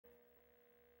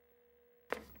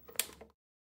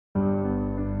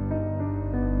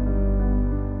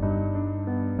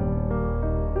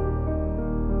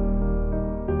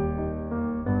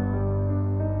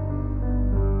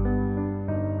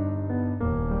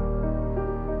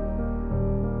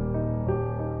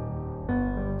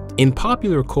In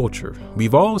popular culture,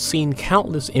 we've all seen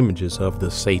countless images of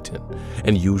the Satan,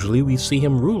 and usually we see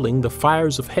him ruling the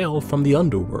fires of hell from the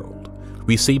underworld.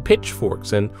 We see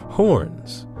pitchforks and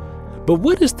horns. But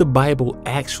what does the Bible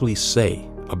actually say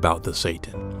about the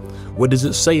Satan? What does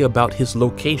it say about his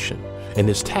location and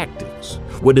his tactics?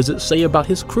 What does it say about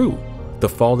his crew, the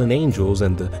fallen angels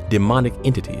and the demonic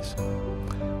entities?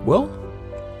 Well,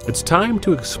 it's time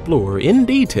to explore in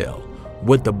detail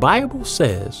what the Bible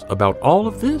says about all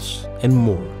of this and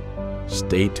more.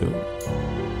 Stay tuned.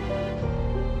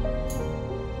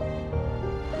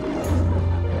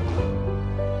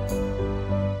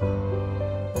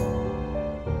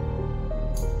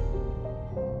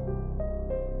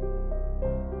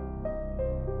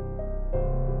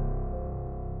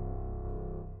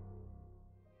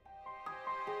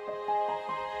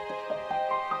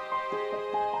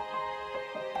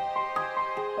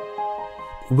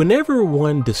 Whenever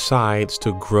one decides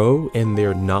to grow in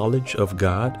their knowledge of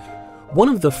God, one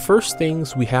of the first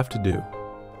things we have to do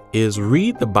is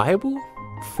read the Bible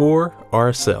for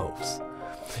ourselves.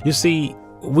 You see,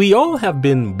 we all have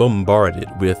been bombarded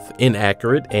with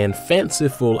inaccurate and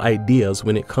fanciful ideas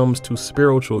when it comes to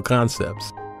spiritual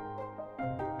concepts.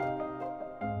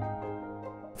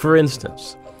 For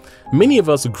instance, many of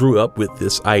us grew up with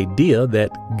this idea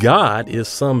that God is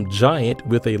some giant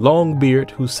with a long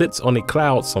beard who sits on a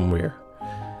cloud somewhere.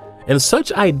 And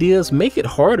such ideas make it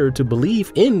harder to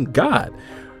believe in God.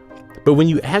 But when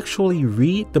you actually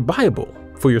read the Bible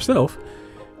for yourself,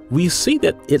 we see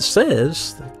that it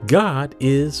says God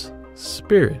is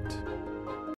spirit,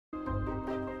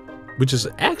 which is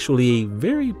actually a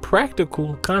very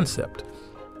practical concept.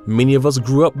 Many of us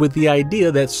grew up with the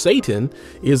idea that Satan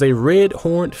is a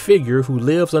red-horned figure who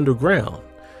lives underground.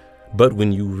 But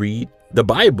when you read the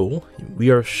Bible,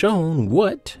 we are shown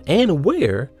what and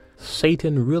where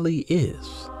Satan really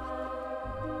is.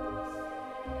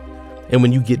 And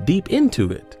when you get deep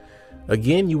into it,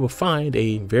 again, you will find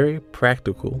a very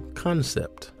practical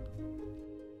concept.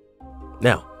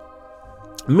 Now,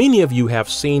 many of you have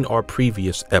seen our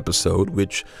previous episode,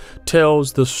 which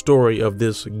tells the story of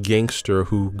this gangster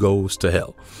who goes to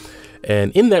hell.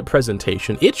 And in that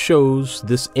presentation, it shows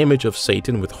this image of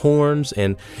Satan with horns,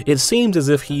 and it seems as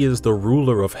if he is the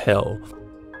ruler of hell.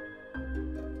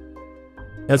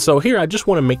 And so here I just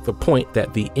want to make the point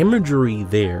that the imagery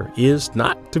there is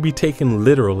not to be taken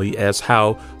literally as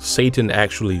how Satan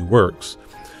actually works,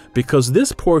 because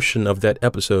this portion of that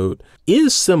episode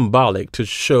is symbolic to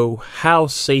show how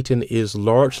Satan is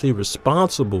largely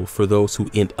responsible for those who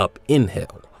end up in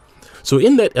hell. So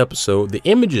in that episode, the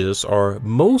images are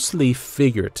mostly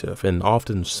figurative and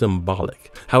often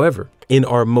symbolic. However, in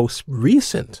our most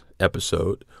recent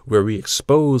episode, where we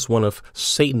expose one of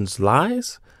Satan's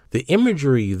lies, the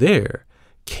imagery there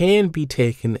can be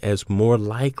taken as more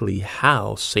likely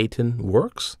how Satan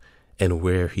works and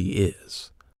where he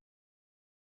is.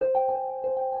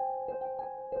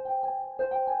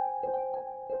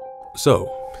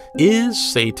 So, is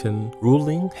Satan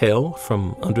ruling hell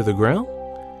from under the ground?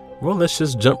 Well, let's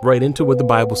just jump right into what the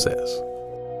Bible says.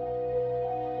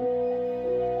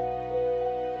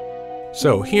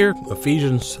 So here,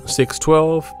 Ephesians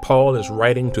 6:12, Paul is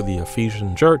writing to the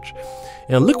Ephesian church,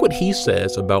 and look what he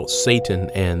says about Satan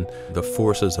and the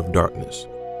forces of darkness.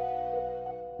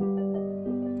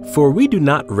 For we do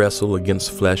not wrestle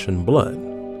against flesh and blood,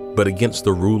 but against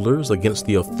the rulers, against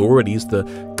the authorities, the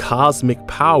cosmic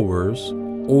powers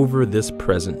over this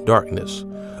present darkness,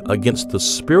 against the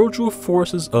spiritual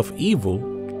forces of evil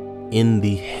in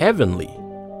the heavenly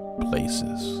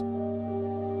places.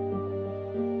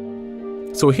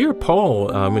 So here Paul,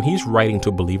 when he's writing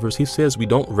to believers, he says we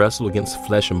don't wrestle against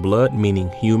flesh and blood, meaning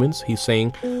humans. He's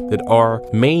saying that our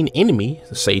main enemy,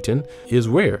 Satan, is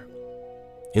where?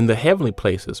 In the heavenly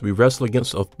places. We wrestle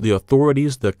against the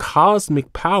authorities, the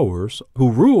cosmic powers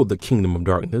who rule the kingdom of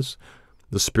darkness,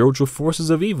 the spiritual forces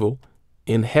of evil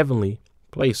in heavenly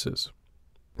places.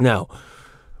 Now,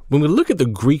 when we look at the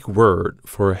Greek word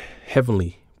for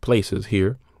heavenly places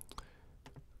here,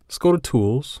 let's go to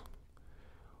tools.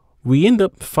 We end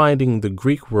up finding the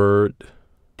Greek word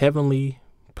heavenly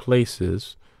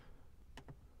places,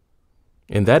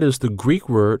 and that is the Greek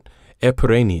word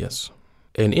eperenios.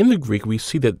 And in the Greek, we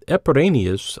see that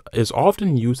eperenios is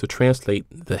often used to translate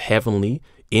the heavenly,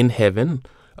 in heaven,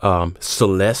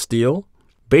 celestial,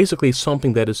 basically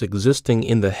something that is existing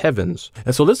in the heavens.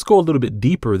 And so let's go a little bit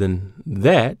deeper than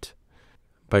that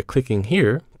by clicking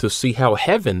here to see how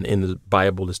heaven in the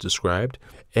Bible is described.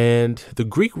 And the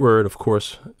Greek word, of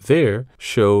course, there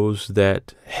shows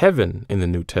that heaven in the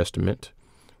New Testament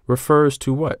refers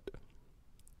to what?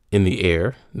 In the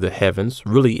air, the heavens,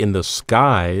 really in the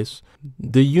skies,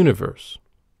 the universe,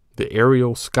 the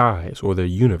aerial skies, or the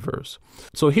universe.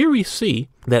 So here we see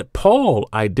that Paul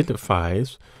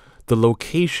identifies the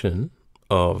location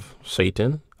of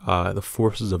Satan, the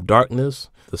forces of darkness,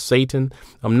 the Satan,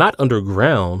 not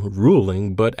underground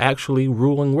ruling, but actually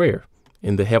ruling where?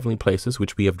 In the heavenly places,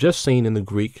 which we have just seen in the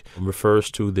Greek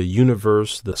refers to the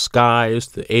universe, the skies,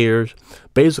 the airs,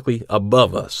 basically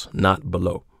above us, not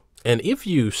below. And if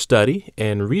you study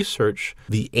and research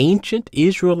the ancient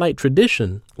Israelite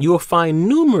tradition, you will find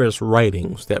numerous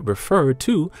writings that refer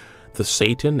to the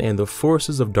Satan and the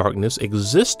forces of darkness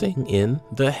existing in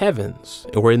the heavens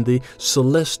or in the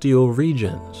celestial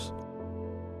regions.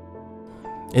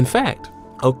 In fact,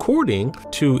 according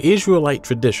to Israelite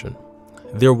tradition,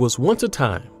 there was once a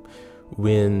time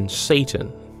when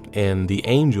Satan and the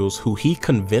angels who he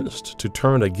convinced to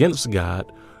turn against God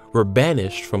were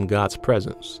banished from God's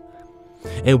presence.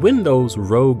 And when those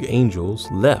rogue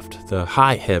angels left the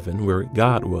high heaven where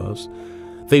God was,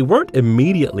 they weren't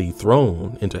immediately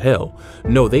thrown into hell.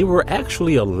 No, they were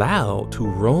actually allowed to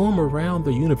roam around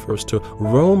the universe, to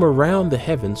roam around the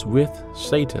heavens with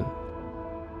Satan.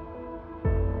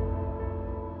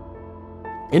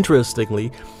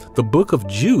 Interestingly, the book of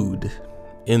Jude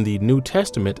in the New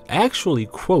Testament actually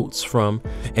quotes from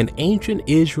an ancient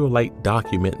Israelite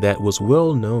document that was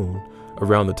well known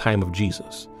around the time of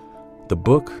Jesus, the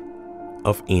book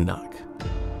of Enoch.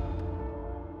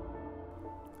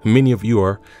 Many of you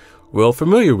are well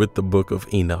familiar with the book of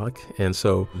Enoch, and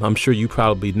so I'm sure you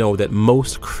probably know that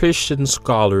most Christian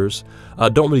scholars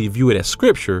don't really view it as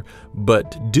scripture,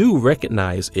 but do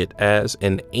recognize it as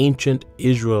an ancient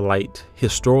Israelite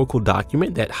historical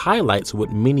document that highlights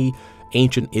what many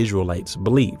ancient Israelites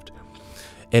believed.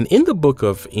 And in the book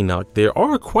of Enoch, there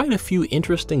are quite a few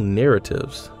interesting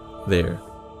narratives there.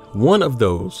 One of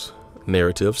those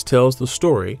narratives tells the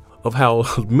story of how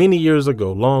many years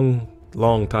ago,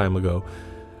 long time ago,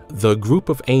 the group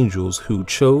of angels who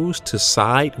chose to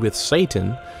side with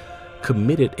Satan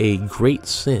committed a great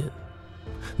sin.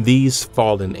 These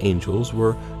fallen angels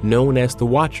were known as the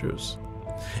Watchers.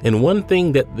 And one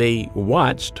thing that they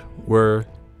watched were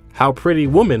how pretty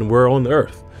women were on the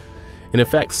earth. And in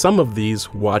fact, some of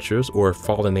these Watchers or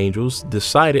fallen angels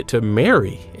decided to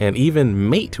marry and even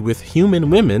mate with human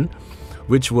women,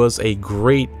 which was a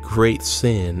great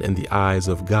sin in the eyes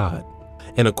of God.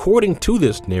 And according to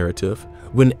this narrative,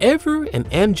 whenever an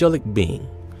angelic being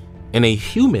and a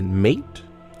human mate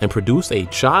and produce a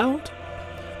child,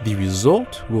 the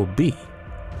result will be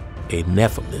a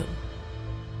nephilim.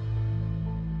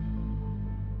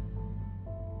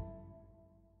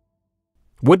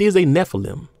 What is a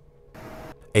nephilim?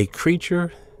 A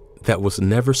creature that was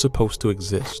never supposed to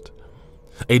exist.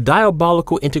 A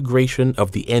diabolical integration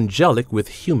of the angelic with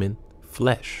human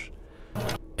flesh.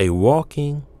 A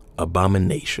walking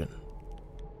abomination.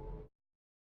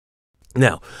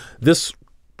 Now, this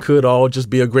could all just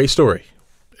be a great story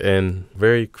and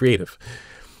very creative.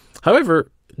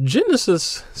 However,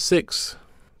 Genesis 6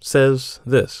 says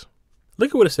this.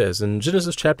 Look at what it says in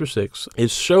Genesis chapter 6.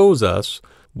 It shows us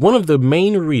one of the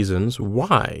main reasons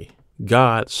why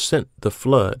God sent the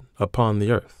flood upon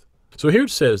the earth. So here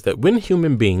it says that when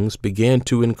human beings began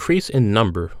to increase in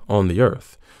number on the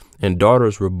earth and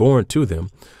daughters were born to them,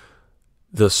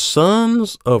 the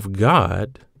sons of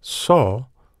God saw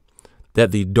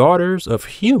that the daughters of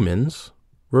humans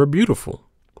were beautiful,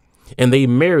 and they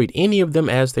married any of them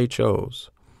as they chose.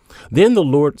 Then the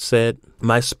Lord said,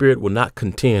 my spirit will not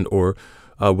contend or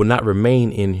will not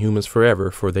remain in humans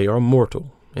forever, for they are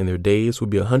mortal, and their days will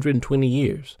be 120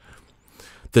 years.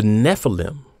 The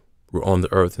Nephilim were on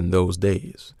the earth in those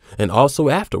days, and also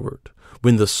afterward,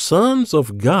 when the sons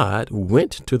of God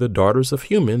went to the daughters of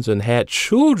humans and had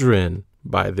children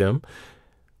by them,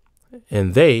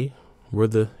 and they were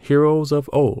the heroes of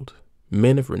old,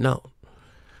 men of renown.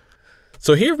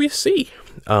 So here we see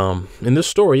in this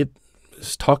story,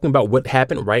 it's talking about what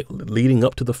happened right leading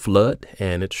up to the flood,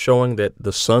 and it's showing that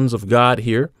the sons of God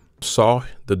here saw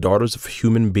the daughters of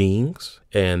human beings,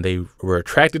 and they were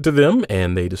attracted to them,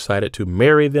 and they decided to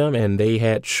marry them, and they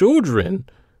had children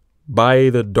by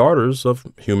the daughters of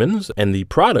humans, and the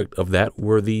product of that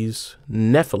were these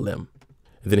Nephilim.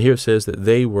 And then here it says that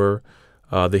they were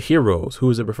the heroes. Who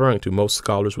is it referring to? Most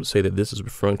scholars would say that this is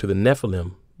referring to the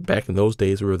Nephilim. Back in those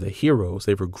days, were the heroes.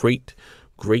 They were great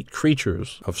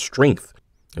creatures of strength.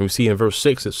 And we see in verse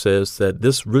 6, it says that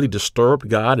this really disturbed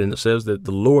God, and it says that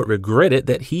the Lord regretted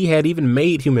that he had even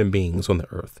made human beings on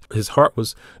the earth. His heart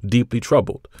was deeply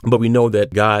troubled. But we know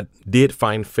that God did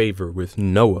find favor with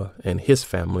Noah and his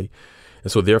family.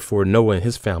 And so therefore, Noah and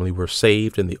his family were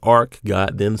saved in the ark.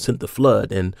 God then sent the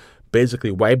flood and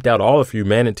basically wiped out all of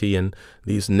humanity and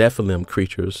these Nephilim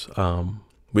creatures,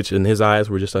 which in his eyes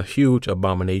were just a huge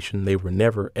abomination. They were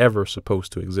never, ever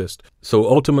supposed to exist. So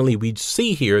ultimately, we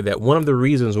see here that one of the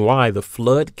reasons why the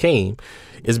flood came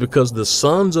is because the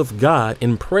sons of God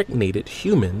impregnated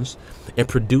humans and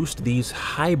produced these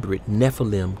hybrid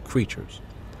Nephilim creatures.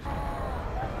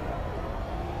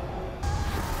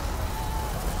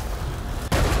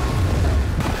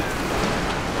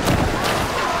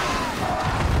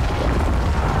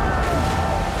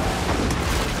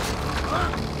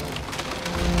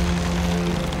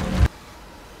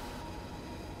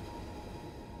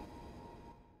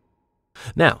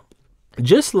 Now,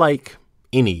 just like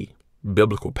any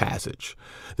biblical passage,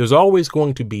 there's always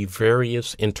going to be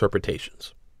various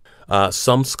interpretations.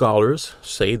 Some scholars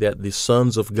say that the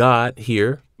sons of God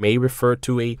here may refer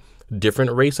to a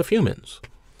different race of humans.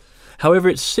 However,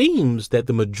 it seems that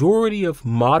the majority of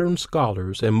modern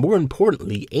scholars, and more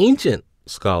importantly, ancient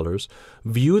scholars,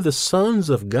 view the sons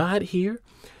of God here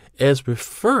as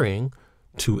referring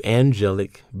to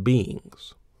angelic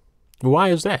beings. Why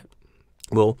is that?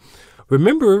 Well,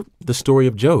 remember the story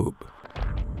of Job.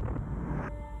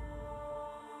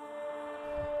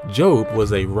 Job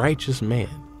was a righteous man,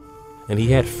 and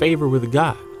he had favor with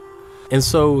God. And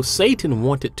so Satan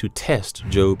wanted to test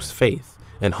Job's faith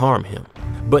and harm him.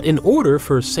 But in order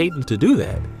for Satan to do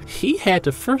that, he had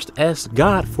to first ask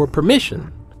God for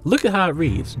permission. Look at how it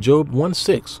reads, Job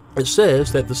 1:6. It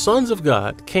says that the sons of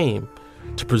God came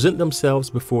to present themselves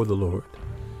before the Lord,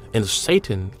 and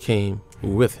Satan came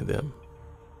with them.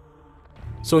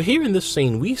 So here in this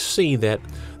scene, we see that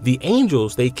the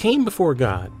angels, they came before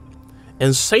God,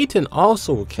 and Satan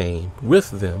also came with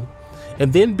them,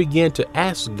 and then began to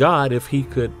ask God if he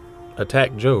could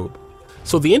attack Job.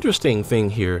 So the interesting thing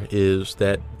here is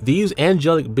that these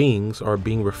angelic beings are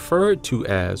being referred to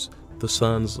as the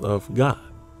sons of God.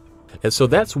 And so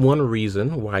that's one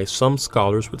reason why some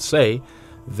scholars would say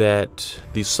that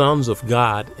the sons of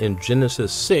God in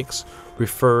Genesis 6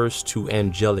 refers to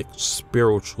angelic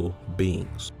spiritual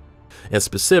beings. And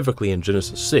specifically in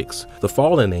Genesis 6, the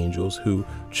fallen angels who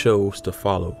chose to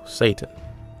follow Satan.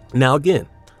 Now again,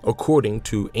 according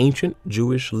to ancient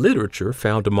Jewish literature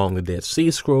found among the Dead Sea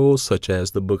Scrolls, such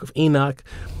as the Book of Enoch,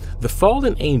 the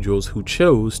fallen angels who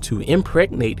chose to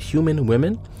impregnate human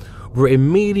women were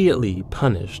immediately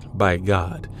punished by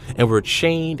God and were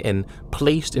chained and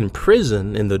placed in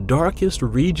prison in the darkest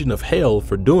region of hell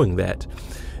for doing that.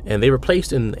 And they were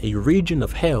placed in a region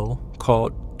of hell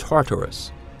called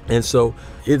Tartarus. And so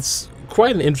it's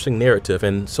quite an interesting narrative.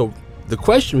 And so the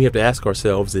question we have to ask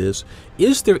ourselves is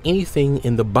there anything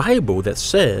in the Bible that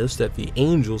says that the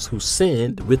angels who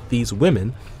sinned with these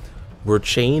women were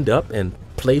chained up and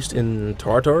placed in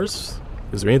Tartarus?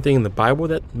 Is there anything in the Bible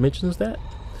that mentions that?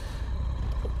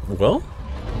 Well,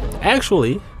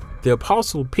 actually, the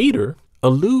Apostle Peter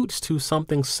alludes to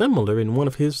something similar in one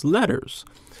of his letters.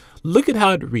 Look at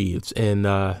how it reads in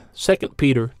 2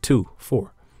 Peter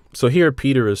 2:4. So here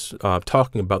Peter is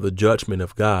talking about the judgment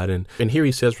of God. And here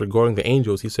he says regarding the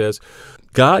angels, he says,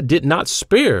 God did not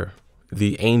spare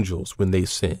the angels when they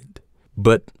sinned,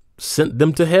 but sent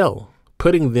them to hell,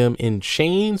 putting them in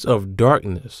chains of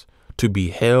darkness to be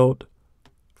held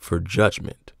for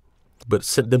judgment, but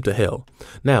sent them to hell.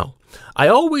 Now, I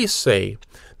always say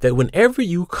that whenever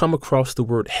you come across the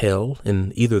word hell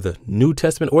in either the New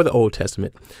Testament or the Old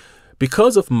Testament,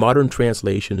 because of modern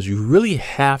translations, you really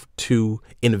have to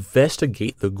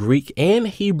investigate the Greek and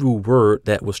Hebrew word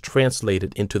that was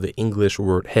translated into the English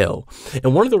word hell.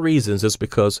 And one of the reasons is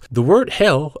because the word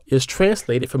hell is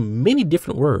translated from many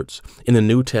different words. In the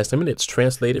New Testament, it's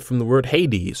translated from the word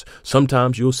Hades.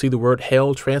 Sometimes you'll see the word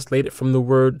hell translated from the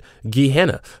word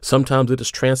Gehenna. Sometimes it is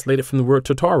translated from the word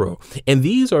Tartaro. And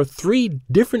these are three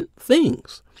different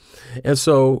things. And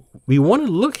so we want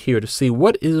to look here to see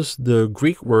what is the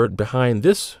Greek word behind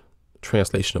this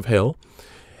translation of hell.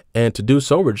 And to do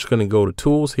so, we're just going to go to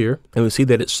tools here. And we see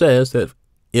that it says that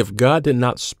if God did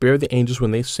not spare the angels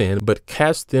when they sinned, but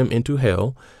cast them into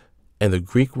hell, and the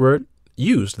Greek word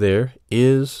used there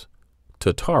is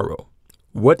Tartaro.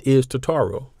 What is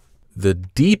Tartaro? The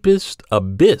deepest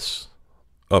abyss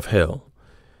of hell.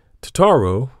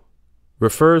 Tartaro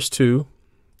refers to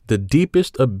the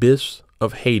deepest abyss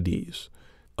of Hades.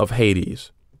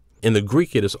 In the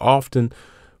Greek, it is often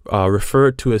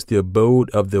referred to as the abode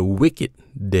of the wicked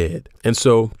dead. And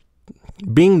so,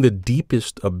 being the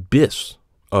deepest abyss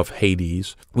of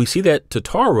Hades, we see that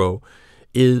Tartaro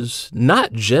is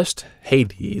not just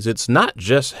Hades. It's not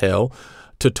just hell.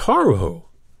 Tartaro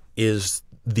is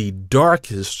the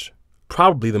darkest,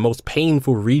 probably the most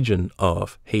painful region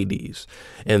of Hades.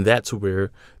 And that's where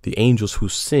the angels who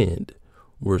sinned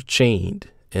were chained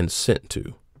and sent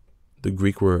to, the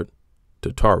Greek word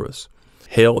Tartarus,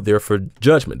 held there for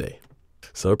Judgment Day.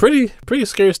 So pretty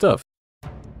scary stuff.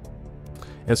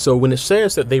 And so when it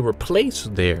says that they were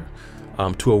placed there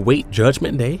to await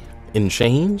Judgment Day in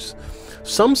chains,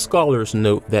 some scholars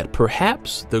note that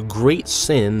perhaps the great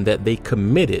sin that they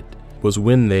committed was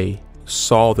when they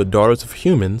saw the daughters of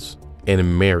humans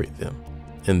and married them,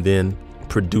 and then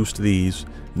produced these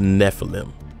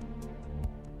Nephilim.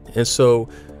 And so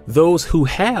those who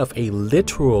have a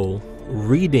literal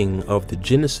reading of the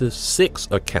Genesis 6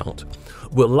 account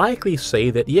would likely say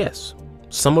that yes,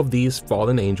 some of these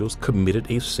fallen angels committed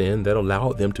a sin that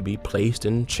allowed them to be placed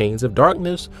in chains of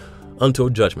darkness until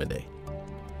Judgment Day.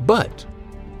 But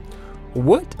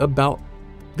what about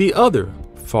the other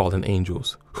fallen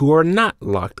angels who are not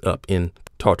locked up in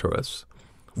Tartarus?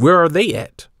 Where are they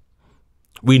at?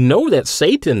 We know that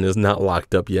Satan is not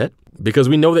locked up yet, because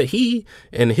we know that he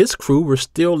and his crew were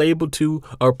still able to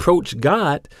approach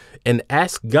God and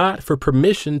ask God for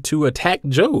permission to attack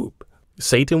Job.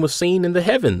 Satan was seen in the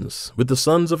heavens with the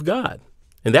sons of God,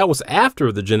 and that was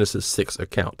after the Genesis 6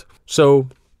 account. So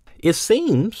it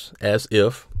seems as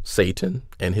if Satan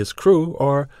and his crew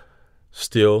are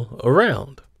still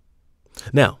around.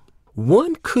 Now,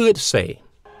 one could say,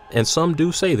 and some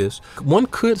do say this, one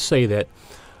could say that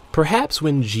perhaps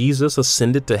when Jesus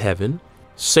ascended to heaven,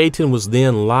 Satan was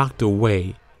then locked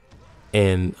away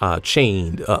and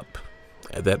chained up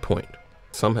at that point.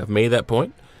 Some have made that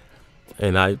point,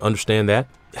 and I understand that.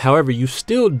 However, you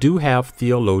still do have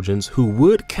theologians who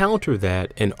would counter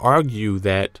that and argue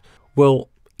that, well,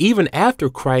 even after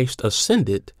Christ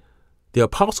ascended, the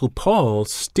Apostle Paul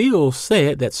still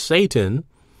said that Satan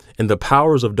and the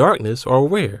powers of darkness are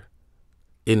where?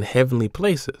 In heavenly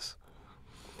places.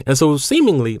 And so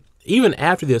seemingly, even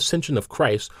after the ascension of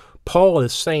Christ, Paul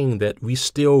is saying that we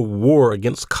still war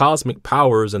against cosmic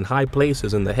powers in high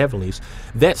places in the heavenlies.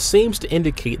 That seems to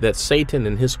indicate that Satan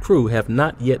and his crew have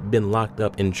not yet been locked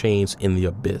up in chains in the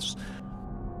abyss.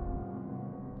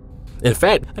 In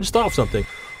fact, I just thought of something.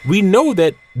 We know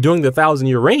that during the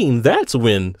 1,000-year reign, that's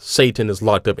when Satan is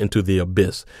locked up into the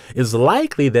abyss. It's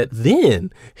likely that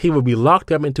then he will be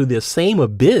locked up into the same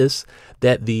abyss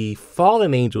that the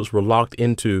fallen angels were locked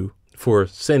into for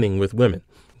sinning with women.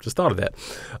 Just thought of that.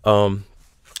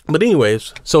 But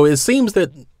anyways, so it seems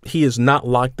that he is not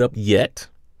locked up yet,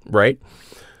 right?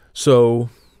 So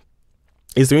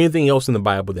is there anything else in the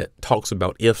Bible that talks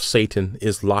about if Satan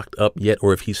is locked up yet,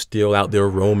 or if he's still out there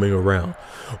roaming around?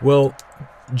 Well,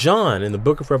 John in the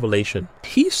book of Revelation,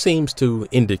 he seems to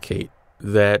indicate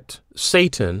that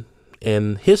Satan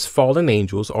and his fallen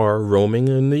angels are roaming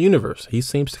in the universe. He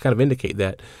seems to kind of indicate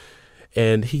that.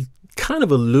 And he kind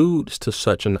of alludes to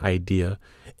such an idea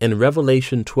in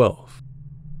Revelation 12.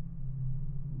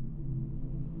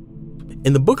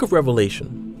 In the book of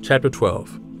Revelation, chapter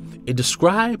 12, it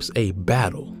describes a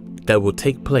battle that will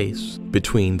take place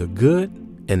between the good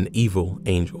and evil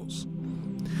angels.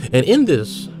 And in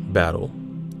this battle,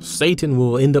 Satan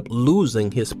will end up losing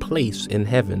his place in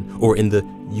heaven or in the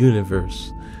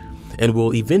universe and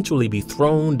will eventually be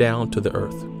thrown down to the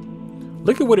earth.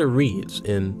 Look at what it reads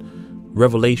in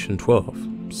Revelation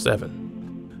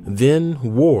 12:7. Then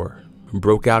war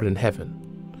broke out in heaven.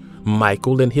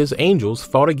 Michael and his angels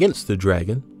fought against the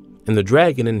dragon, and the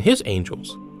dragon and his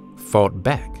angels fought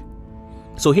back.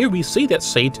 So here we see that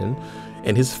Satan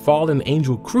and his fallen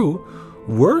angel crew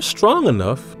were strong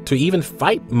enough to even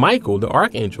fight Michael, the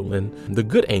archangel, and the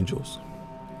good angels,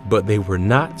 but they were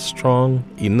not strong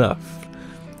enough.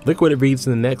 Look what it reads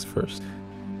in the next verse.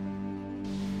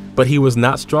 But he was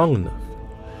not strong enough,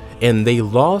 and they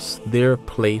lost their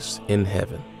place in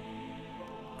heaven.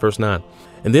 Verse 9.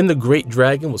 And then the great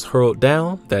dragon was hurled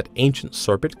down, that ancient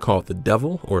serpent called the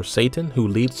devil or Satan, who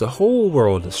leads the whole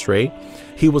world astray.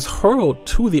 He was hurled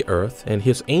to the earth, and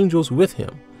his angels with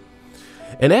him.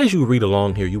 And as you read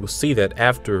along here, you will see that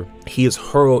after he is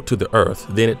hurled to the earth,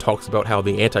 then it talks about how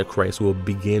the Antichrist will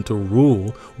begin to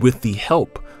rule with the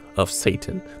help of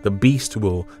Satan. The beast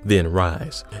will then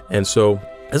rise. And so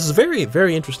this is a very,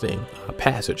 very interesting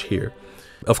passage here.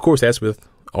 Of course, as with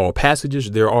all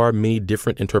passages, there are many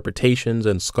different interpretations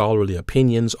and scholarly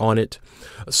opinions on it.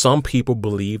 Some people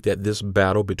believe that this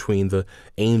battle between the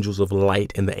angels of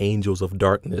light and the angels of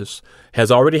darkness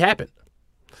has already happened.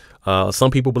 Some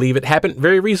people believe it happened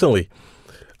very recently.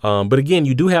 But again,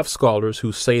 you do have scholars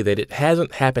who say that it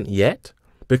hasn't happened yet,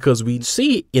 because we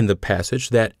see in the passage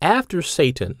that after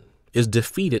Satan is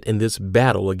defeated in this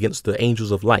battle against the angels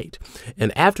of light,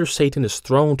 and after Satan is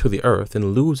thrown to the earth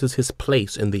and loses his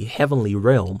place in the heavenly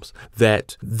realms,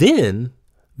 that then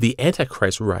the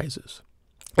Antichrist rises.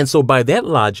 And so by that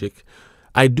logic,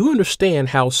 I do understand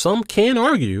how some can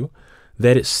argue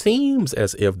that it seems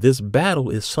as if this battle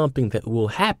is something that will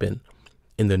happen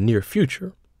in the near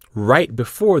future, right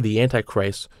before the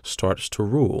Antichrist starts to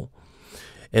rule.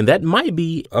 And that might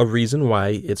be a reason why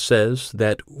it says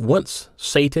that once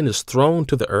Satan is thrown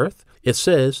to the earth, it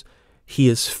says he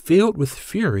is filled with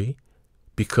fury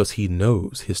because he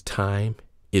knows his time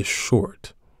is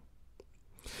short.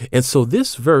 And so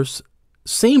this verse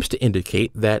seems to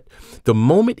indicate that the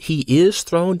moment he is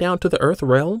thrown down to the earth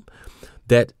realm,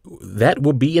 that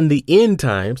will be in the end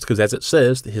times, because as it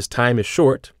says, his time is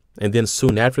short. And then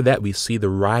soon after that, we see the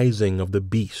rising of the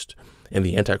beast and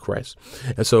the Antichrist.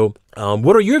 And so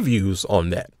what are your views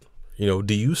on that?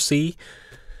 Do you see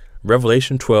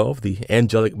Revelation 12, the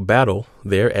angelic battle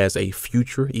there, as a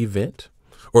future event?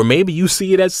 Or maybe you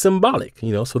see it as symbolic,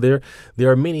 so there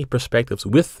are many perspectives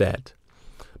with that.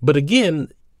 But again,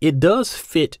 it does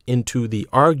fit into the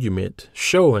argument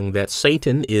showing that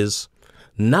Satan is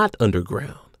not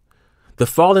underground. The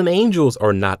fallen angels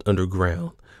are not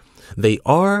underground. They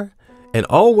are and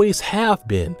always have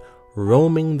been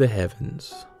roaming the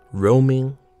heavens,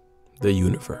 roaming the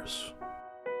universe.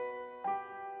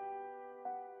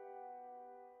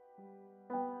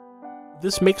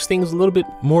 This makes things a little bit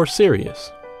more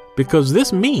serious, because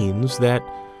this means that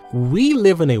we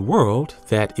live in a world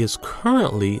that is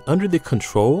currently under the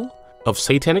control of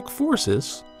satanic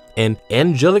forces and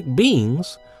angelic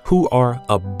beings who are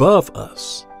above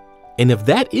us. And if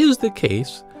that is the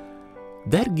case,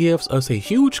 that gives us a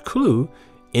huge clue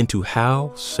into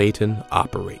how Satan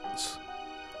operates.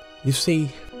 You see,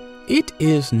 it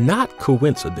is not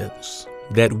coincidence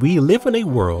that we live in a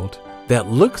world that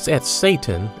looks at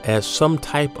Satan as some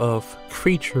type of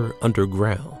creature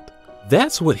underground.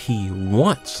 That's what he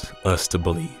wants us to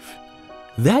believe.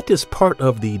 That is part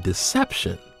of the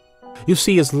deception. You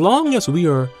see, as long as we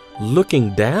are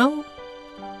looking down,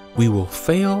 we will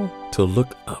fail to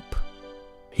look up.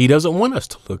 He doesn't want us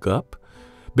to look up,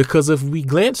 because if we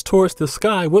glance towards the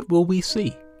sky, what will we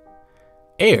see?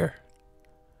 Air,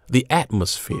 the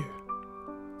atmosphere.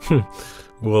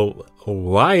 Well,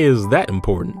 why is that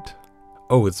important?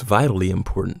 Oh, it's vitally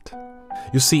important.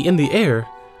 You see, in the air,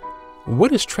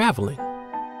 what is traveling?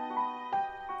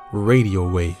 Radio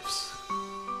waves,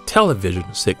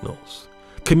 television signals,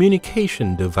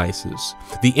 communication devices,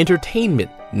 the entertainment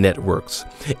networks.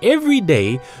 Every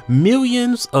day,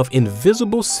 millions of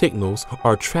invisible signals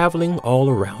are traveling all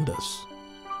around us.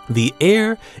 The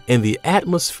air and the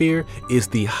atmosphere is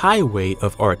the highway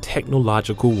of our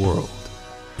technological world.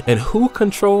 And who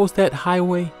controls that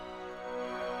highway?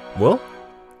 Well,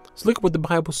 let's look at what the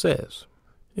Bible says.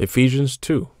 Ephesians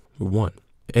 2:1.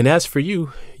 And as for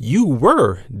you, you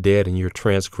were dead in your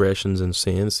transgressions and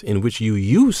sins in which you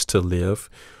used to live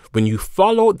when you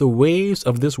followed the ways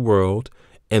of this world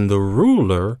and the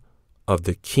ruler of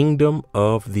the kingdom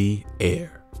of the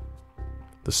air,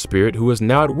 the spirit who is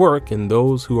now at work in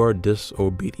those who are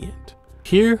disobedient.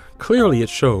 Here, clearly it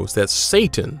shows that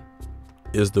Satan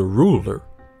is the ruler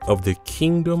of the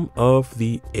kingdom of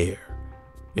the air.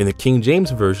 In the King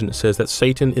James Version, it says that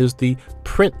Satan is the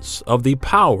prince of the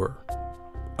power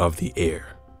of the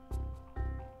air.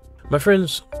 My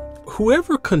friends,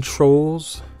 whoever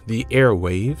controls the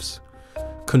airwaves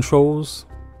controls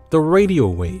the radio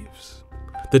waves,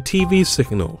 the TV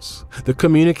signals, the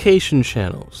communication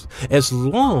channels. As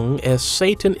long as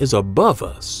Satan is above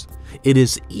us, it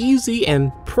is easy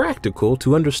and practical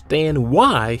to understand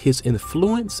why his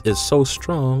influence is so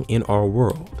strong in our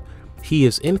world. He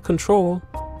is in control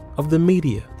of the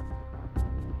media.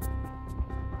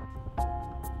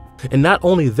 And not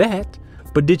only that,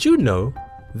 but did you know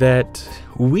that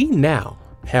we now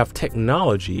have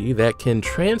technology that can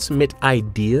transmit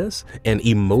ideas and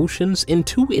emotions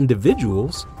into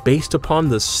individuals based upon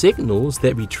the signals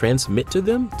that we transmit to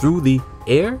them through the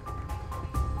air?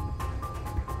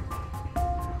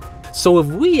 So if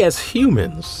we as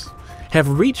humans have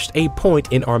reached a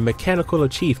point in our mechanical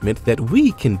achievement that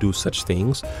we can do such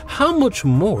things, how much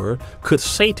more could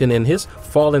Satan and his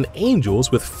fallen angels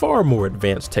with far more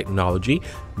advanced technology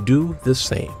do the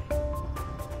same?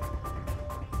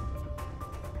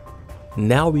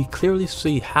 Now we clearly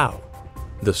see how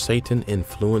the Satan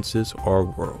influences our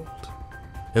world.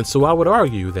 And so I would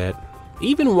argue that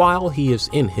even while he is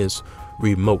in his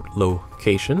remote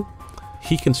location,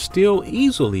 he can still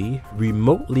easily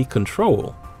remotely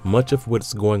control much of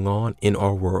what's going on in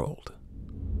our world.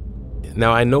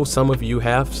 Now, I know some of you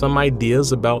have some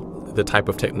ideas about the type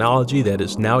of technology that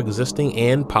is now existing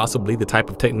and possibly the type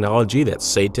of technology that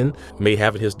Satan may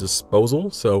have at his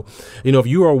disposal. So, if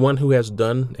you are one who has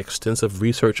done extensive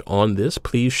research on this,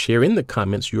 please share in the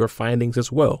comments your findings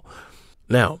as well.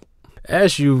 Now,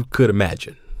 As you could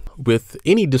imagine, with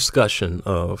any discussion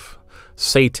of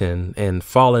Satan and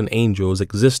fallen angels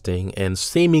existing and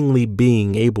seemingly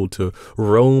being able to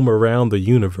roam around the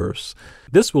universe,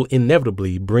 this will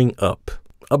inevitably bring up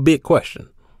a big question.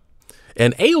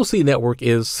 And AOC Network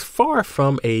is far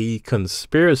from a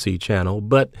conspiracy channel,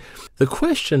 but the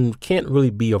question can't really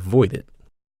be avoided.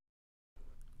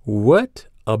 What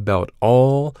about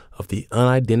all of the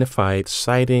unidentified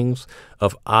sightings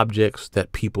of objects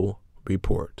that people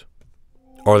report?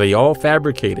 Are they all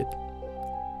fabricated?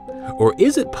 Or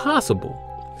is it possible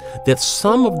that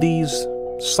some of these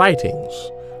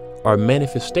sightings are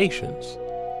manifestations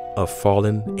of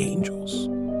fallen angels?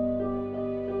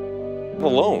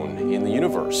 Alone in the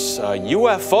universe. A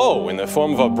UFO in the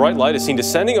form of a bright light is seen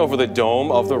descending over the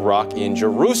Dome of the Rock in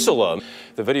Jerusalem.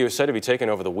 The video is said to be taken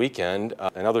over the weekend.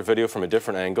 Another video from a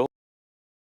different angle.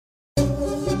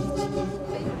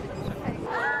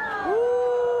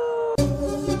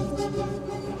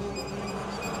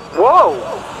 וואו!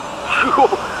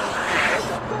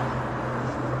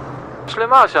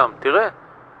 שלמה שם, תראה.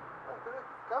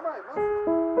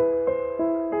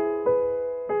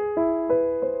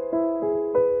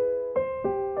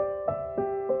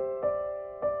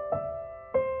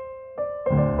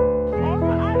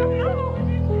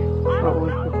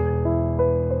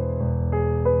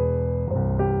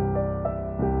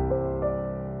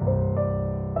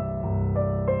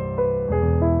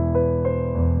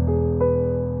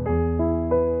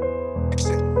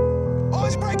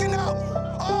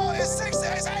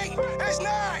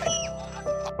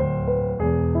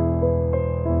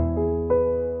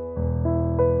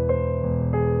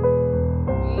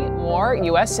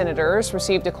 U.S. senators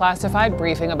received a classified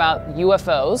briefing about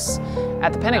UFOs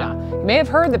at the Pentagon. You may have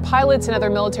heard that pilots and other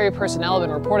military personnel have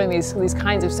been reporting these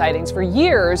kinds of sightings for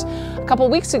years. A couple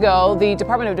weeks ago, the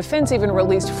Department of Defense even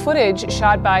released footage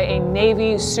shot by a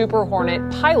Navy Super Hornet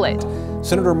pilot.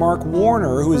 Senator Mark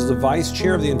Warner, who is the vice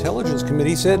chair of the Intelligence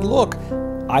Committee, said, look,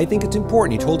 I think it's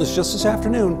important. He told us just this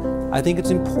afternoon, I think it's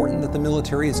important that the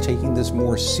military is taking this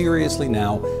more seriously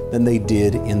now than they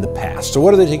did in the past. So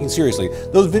what are they taking seriously?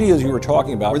 Those videos you were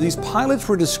talking about, where these pilots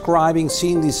were describing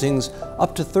seeing these things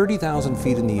up to 30,000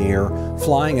 feet in the air,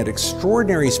 flying at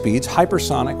extraordinary speeds,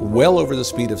 hypersonic, well over the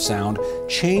speed of sound,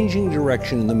 changing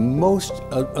direction in the most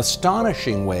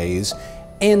astonishing ways,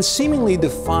 and seemingly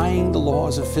defying the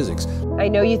laws of physics. I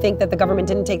know you think that the government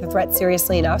didn't take the threat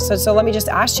seriously enough, so let me just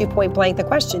ask you point blank the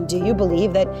question. Do you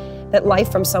believe that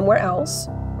life from somewhere else,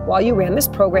 while you ran this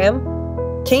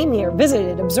program, came here,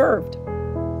 visited, observed?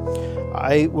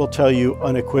 I will tell you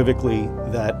unequivocally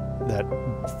that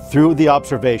through the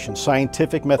observation,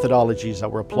 scientific methodologies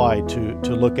that were applied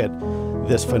to look at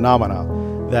this phenomena,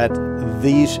 that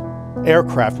these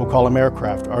aircraft, we'll call them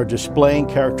aircraft, are displaying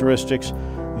characteristics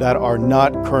that are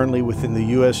not currently within the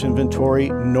U.S. inventory,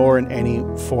 nor in any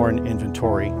foreign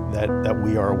inventory that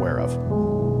we are aware of.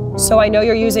 So I know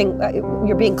you're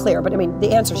being clear, but I mean,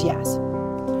 the answer is yes.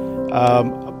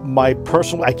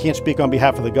 I can't speak on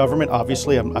behalf of the government.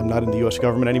 Obviously, I'm not in the U.S.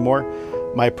 government anymore.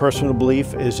 My personal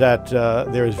belief is that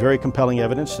there is very compelling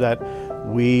evidence that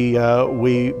we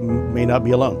may not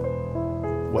be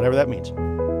alone, whatever that means.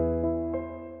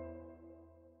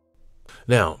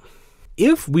 Now,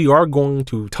 if we are going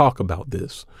to talk about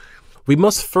this, we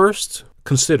must first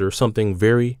consider something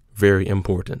very, very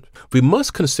important. We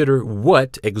must consider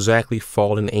what exactly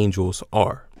fallen angels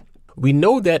are. We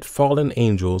know that fallen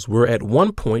angels were at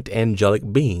one point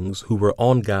angelic beings who were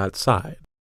on God's side.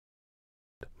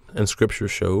 And scripture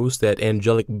shows that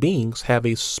angelic beings have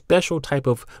a special type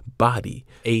of body,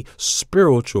 a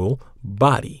spiritual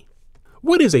body.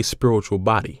 What is a spiritual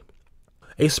body?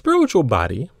 A spiritual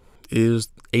body is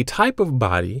a type of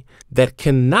body that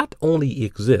can not only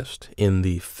exist in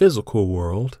the physical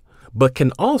world, but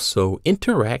can also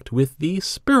interact with the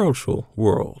spiritual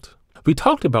world. We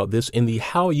talked about this in the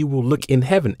How You Will Look in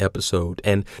Heaven episode,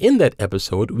 and in that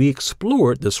episode, we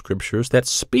explored the scriptures that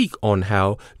speak on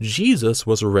how Jesus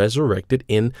was resurrected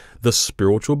in the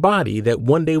spiritual body that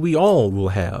one day we all will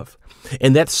have.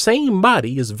 And that same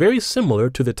body is very similar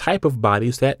to the type of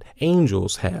bodies that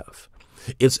angels have.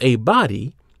 It's a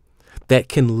body that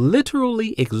can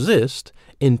literally exist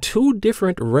in two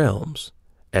different realms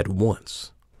at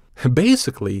once.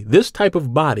 Basically, this type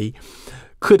of body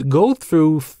could go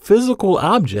through physical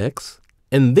objects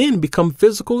and then become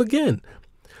physical again.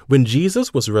 When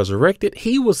Jesus was resurrected,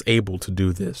 he was able to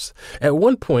do this. At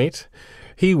one point,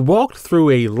 he walked through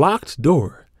a locked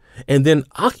door and then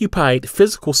occupied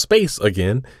physical space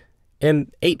again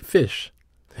and ate fish.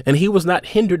 And he was not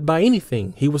hindered by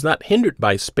anything. He was not hindered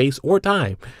by space or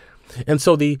time. And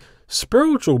so the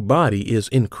spiritual body is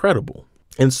incredible.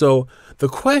 And so the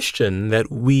question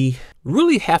that we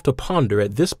really have to ponder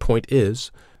at this point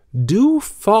is, do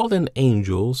fallen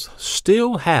angels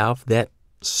still have that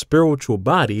spiritual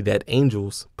body that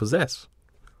angels possess?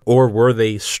 Or were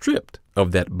they stripped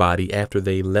of that body after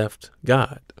they left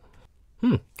God?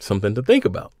 Something to think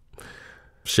about.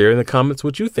 Share in the comments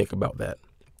what you think about that.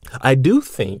 I do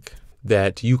think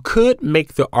that you could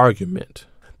make the argument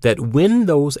that when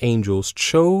those angels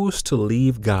chose to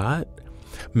leave God,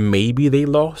 maybe they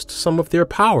lost some of their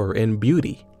power and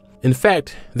beauty. In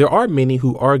fact, there are many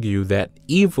who argue that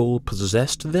evil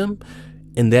possessed them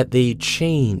and that they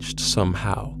changed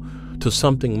somehow to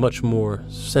something much more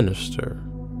sinister.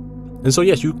 And so,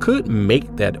 yes, you could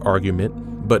make that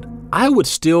argument, but I would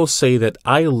still say that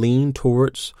I lean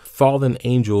towards fallen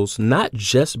angels not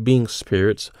just being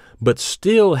spirits, but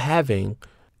still having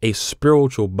a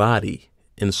spiritual body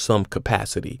in some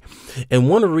capacity. And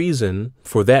one reason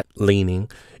for that leaning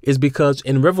is because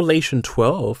in Revelation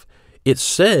 12, it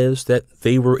says that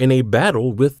they were in a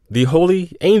battle with the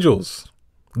holy angels.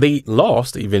 They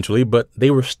lost eventually, but they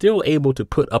were still able to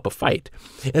put up a fight.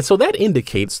 And so that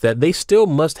indicates that they still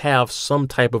must have some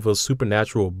type of a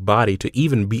supernatural body to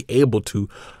even be able to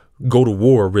go to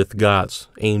war with God's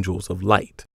angels of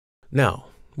light. Now,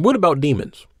 what about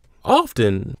demons?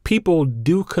 Often people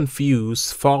do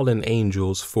confuse fallen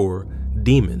angels for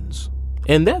demons,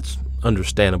 and that's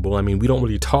understandable. I mean, we don't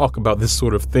really talk about this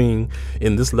sort of thing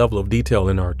in this level of detail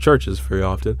in our churches very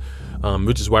often,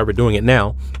 which is why we're doing it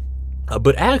now.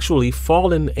 But actually,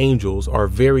 fallen angels are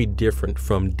very different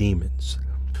from demons.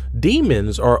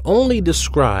 Demons are only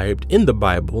described in the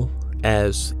Bible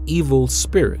as evil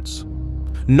spirits.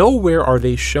 Nowhere are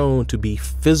they shown to be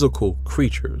physical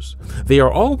creatures. They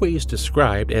are always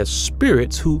described as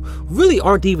spirits who really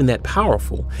aren't even that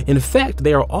powerful. In fact,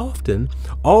 they are often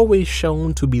always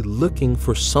shown to be looking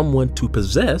for someone to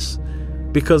possess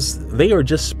because they are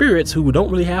just spirits who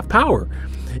don't really have power.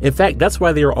 In fact, that's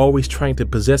why they are always trying to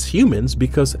possess humans,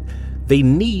 because they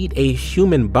need a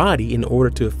human body in order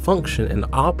to function and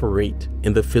operate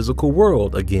in the physical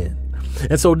world again.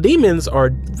 And so demons are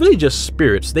really just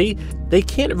spirits. They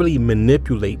can't really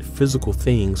manipulate physical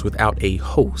things without a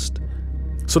host.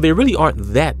 So they really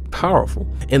aren't that powerful,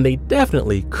 and they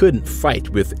definitely couldn't fight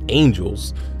with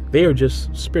angels. They are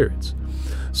just spirits.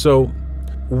 So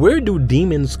where do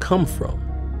demons come from?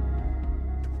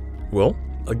 Well,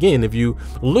 again, if you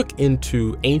look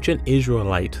into ancient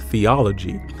Israelite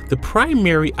theology, the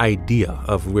primary idea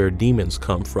of where demons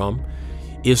come from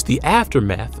is the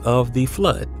aftermath of the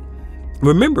flood.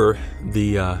 Remember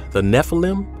the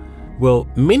Nephilim? Well,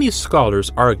 many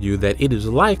scholars argue that it is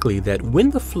likely that when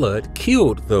the flood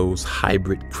killed those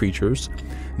hybrid creatures,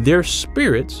 their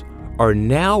spirits are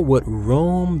now what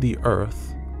roam the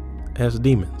earth as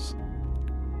demons.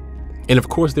 And of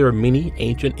course, there are many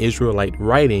ancient Israelite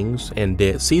writings and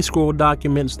Dead Sea Scroll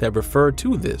documents that refer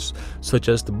to this, such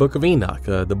as the Book of Enoch,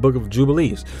 the Book of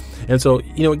Jubilees. And so,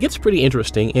 it gets pretty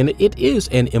interesting, and it is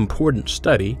an important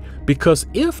study, because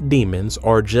if demons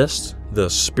are just the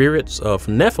spirits of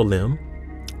Nephilim,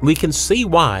 we can see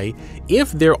why,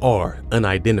 if there are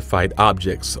unidentified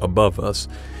objects above us,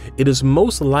 it is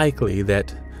most likely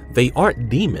that they aren't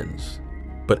demons,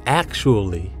 but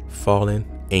actually fallen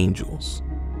angels.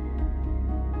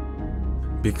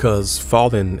 Because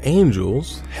fallen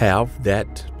angels have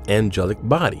that angelic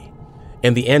body.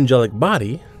 And the angelic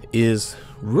body is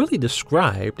really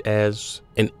described as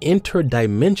an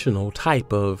interdimensional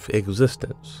type of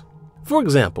existence. For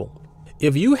example,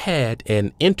 if you had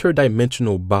an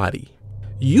interdimensional body,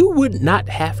 you would not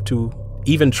have to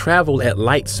even travel at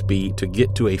light speed to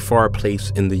get to a far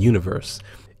place in the universe.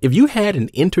 If you had an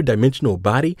interdimensional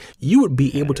body, you would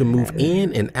be able to move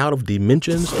in and out of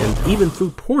dimensions and even through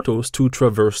portals to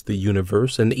traverse the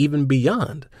universe and even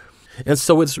beyond. And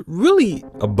so it's really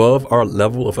above our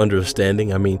level of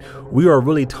understanding. I mean, we are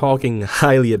really talking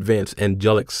highly advanced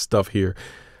angelic stuff here.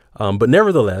 But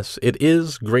nevertheless, it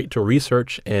is great to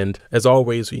research. And as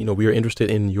always, we are interested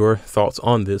in your thoughts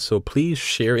on this. So please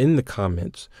share in the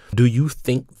comments. Do you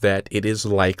think that it is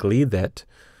likely that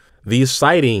these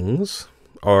sightings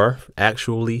are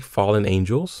actually fallen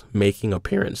angels making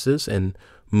appearances and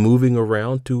moving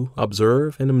around to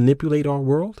observe and manipulate our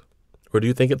world? Or do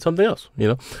you think it's something else,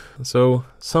 So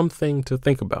something to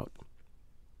think about.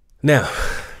 Now,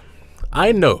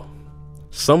 I know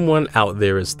someone out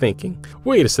there is thinking,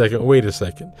 wait a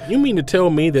second. You mean to tell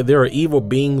me that there are evil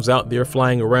beings out there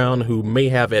flying around who may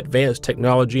have advanced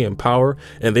technology and power,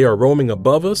 and they are roaming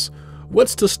above us?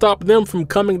 What's to stop them from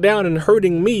coming down and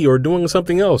hurting me or doing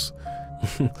something else?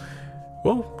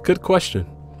 Well, good question.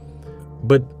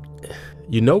 But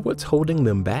you know what's holding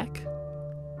them back?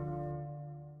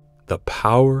 the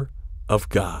power of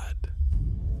God.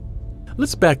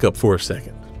 Let's back up for a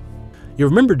second. You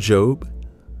remember Job?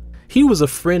 He was a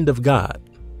friend of God,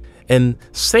 and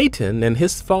Satan and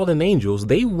his fallen angels,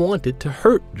 they wanted to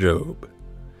hurt Job.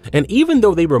 And even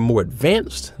though they were more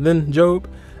advanced than Job,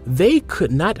 they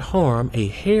could not harm a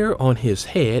hair on his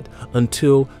head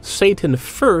until Satan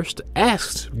first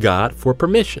asked God for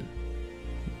permission.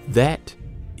 That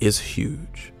is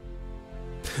huge.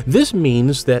 This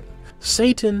means that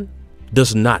Satan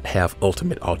does not have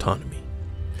ultimate autonomy.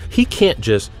 He can't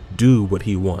just do what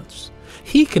he wants.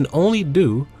 He can only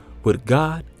do what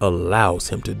God allows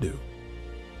him to do.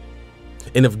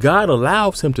 And if God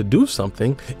allows him to do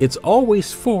something, it's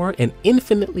always for an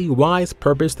infinitely wise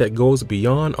purpose that goes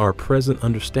beyond our present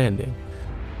understanding.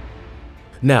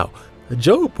 Now,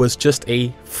 Job was just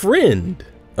a friend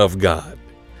of God,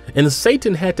 and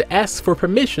Satan had to ask for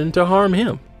permission to harm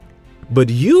him. But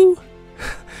you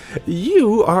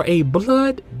are a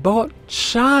blood-bought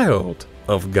child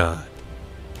of God.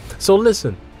 So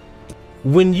listen,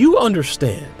 when you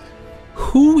understand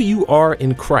who you are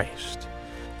in Christ,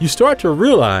 you start to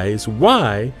realize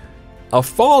why a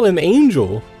fallen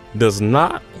angel does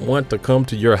not want to come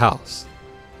to your house.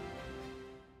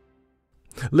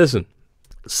 Listen,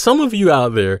 some of you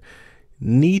out there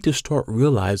need to start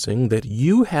realizing that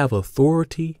you have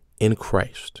authority in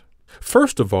Christ.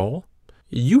 First of all,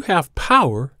 you have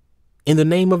power in the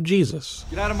name of Jesus.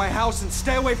 Get out of my house and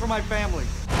stay away from my family.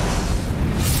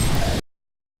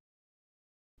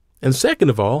 And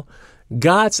second of all,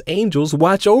 God's angels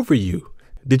watch over you.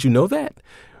 Did you know that?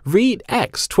 Read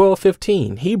Acts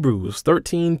 12:15, Hebrews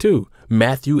 13:2,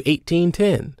 Matthew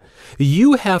 18:10.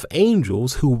 You have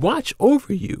angels who watch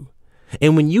over you.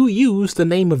 And when you use the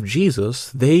name of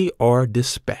Jesus, they are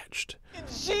dispatched. In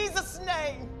Jesus'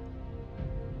 name.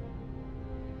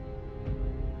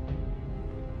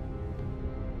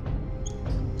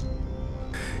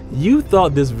 You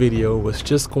thought this video was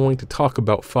just going to talk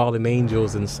about fallen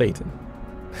angels and Satan.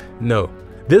 No,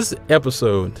 this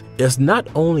episode is not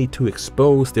only to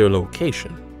expose their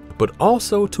location, but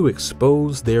also to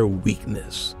expose their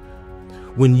weakness.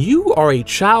 When you are a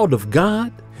child of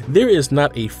God, there is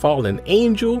not a fallen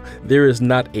angel, there is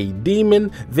not a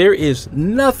demon, there is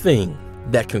nothing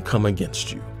that can come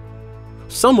against you.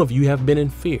 Some of you have been in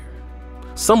fear.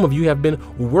 Some of you have been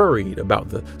worried about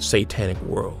the satanic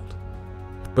world.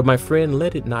 But my friend,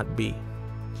 let it not be.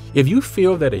 If you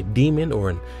feel that a demon or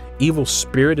an evil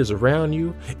spirit is around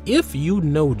you, if you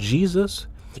know Jesus,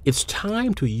 it's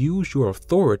time to use your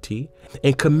authority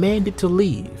and command it to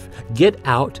leave, get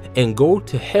out, and go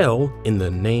to hell in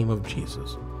the name of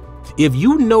Jesus. If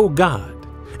you know God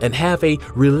and have a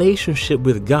relationship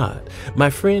with God, my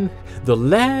friend, the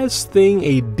last thing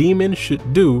a demon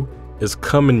should do is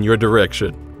come in your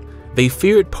direction. They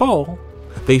feared Paul,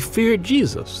 they feared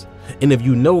Jesus, and if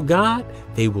you know God,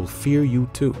 they will fear you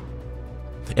too.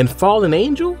 And fallen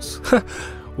angels?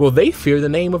 Well, they fear the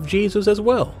name of Jesus as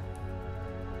well.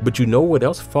 But you know what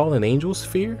else fallen angels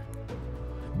fear?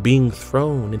 Being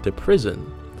thrown into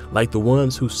prison, like the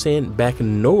ones who sinned back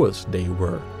in Noah's day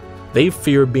were. They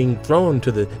fear being thrown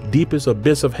to the deepest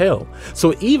abyss of hell.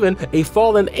 So even a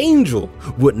fallen angel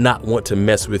would not want to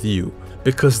mess with you,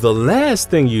 because the last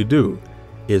thing you do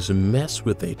is mess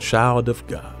with a child of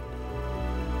God.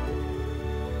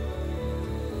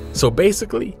 So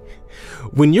basically,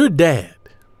 when your dad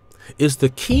is the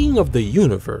king of the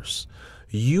universe,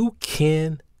 you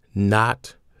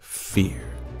cannot fear.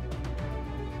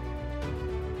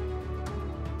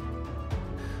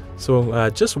 So I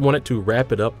just wanted to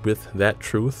wrap it up with that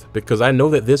truth, because I know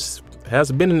that this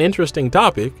has been an interesting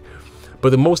topic, but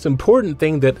the most important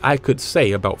thing that I could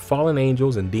say about fallen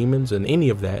angels and demons and any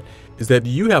of that is that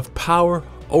you have power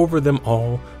over them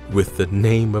all with the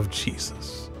name of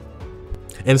Jesus.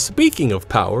 And speaking of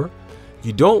power,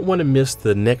 you don't want to miss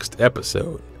the next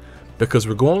episode, because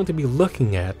we're going to be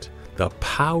looking at the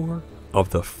power of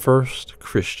the first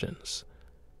Christians.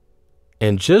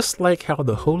 And just like how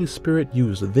the Holy Spirit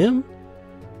used them,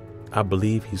 I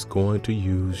believe he's going to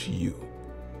use you.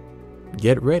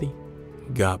 Get ready.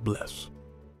 God bless.